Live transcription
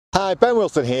Hi, Ben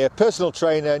Wilson here, personal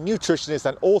trainer, nutritionist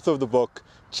and author of the book,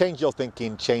 Change Your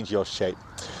Thinking, Change Your Shape.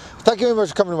 Thank you very much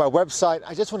for coming to my website.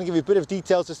 I just want to give you a bit of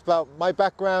details just about my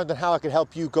background and how I can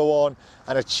help you go on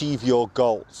and achieve your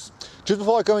goals. Just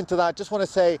before I go into that, just want to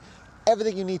say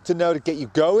everything you need to know to get you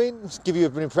going, give you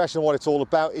an impression of what it's all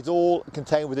about. It's all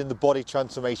contained within the Body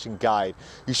Transformation Guide.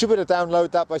 You should be able to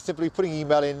download that by simply putting an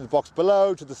email in the box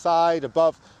below, to the side,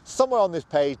 above, somewhere on this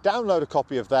page. Download a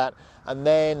copy of that, and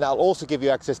then I'll also give you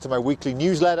access to my weekly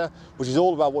newsletter, which is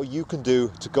all about what you can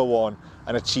do to go on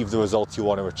and achieve the results you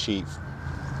want to achieve.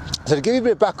 So to give you a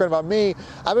bit of background about me,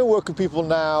 I've been working with people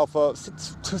now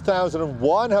since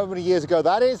 2001, however many years ago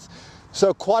that is.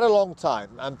 So quite a long time.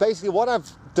 And basically what I've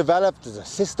developed as a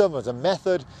system, as a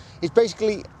method, is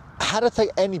basically how to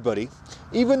take anybody,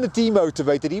 even the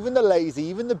demotivated, even the lazy,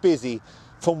 even the busy,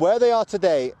 from where they are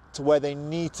today to where they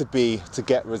need to be to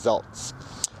get results.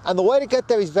 And the way to get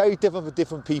there is very different for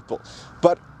different people.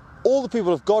 But all the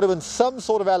people have got to, in some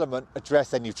sort of element,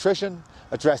 address their nutrition,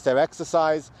 address their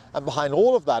exercise, and behind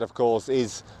all of that, of course,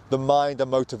 is the mind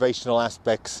and motivational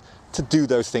aspects to do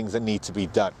those things that need to be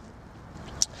done.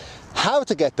 How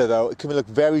to get there, though, it can look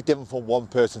very different from one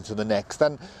person to the next.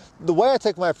 And the way I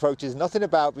take my approach is nothing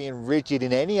about being rigid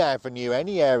in any avenue,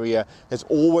 any area. There's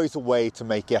always a way to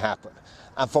make it happen.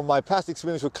 And from my past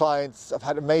experience with clients, I've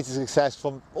had amazing success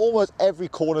from almost every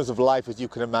corners of life, as you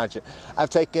can imagine. I've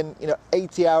taken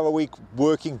 80-hour-a-week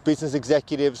working business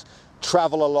executives,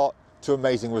 travel a lot, to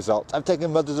amazing results. I've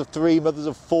taken mothers of 3, mothers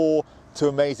of 4 to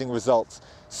amazing results.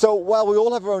 So while we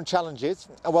all have our own challenges,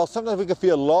 and while sometimes we can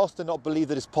feel lost and not believe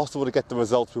that it's possible to get the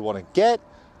results we want to get,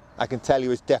 I can tell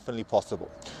you it's definitely possible.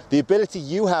 The ability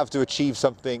you have to achieve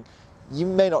something, you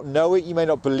may not know it, you may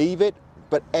not believe it,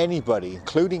 but anybody,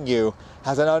 including you,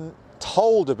 has an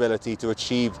untold ability to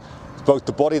achieve both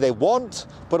the body they want,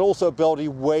 but also a body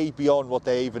way beyond what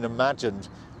they even imagined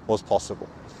was possible.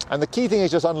 And the key thing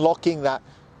is just unlocking that,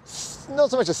 not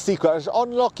so much a secret, it's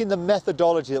unlocking the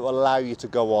methodology that will allow you to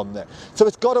go on there. So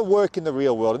it's got to work in the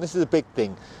real world, and this is a big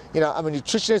thing. I'm a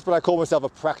nutritionist, but I call myself a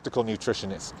practical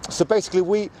nutritionist. So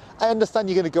basically, I understand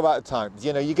you're going to go out at times.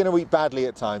 You're going to eat badly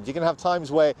at times. You're going to have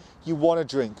times where you want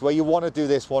to drink, where you want to do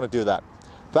this, want to do that.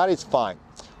 That is fine.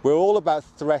 We're all about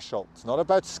thresholds, not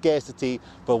about scarcity,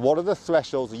 but what are the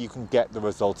thresholds that you can get the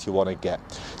results you want to get.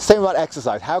 Same about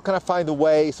exercise. How can I find a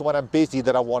way so when I'm busy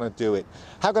that I want to do it?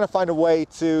 How can I find a way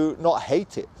to not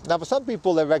hate it? Now, for some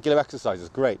people, their regular exercise is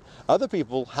great. Other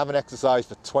people haven't exercised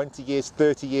for 20 years,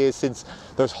 30 years since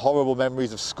those horrible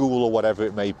memories of school or whatever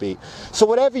it may be. So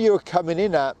whatever you're coming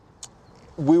in at,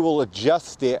 we will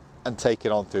adjust it and take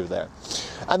it on through there.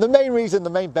 And the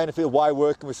main benefit of why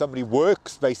working with somebody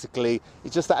works, basically,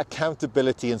 is just that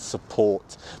accountability and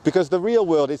support. Because the real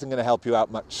world isn't going to help you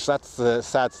out much. That's the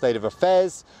sad state of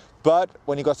affairs. But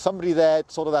when you've got somebody there,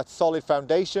 sort of that solid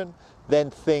foundation,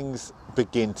 then things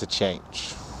begin to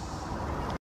change.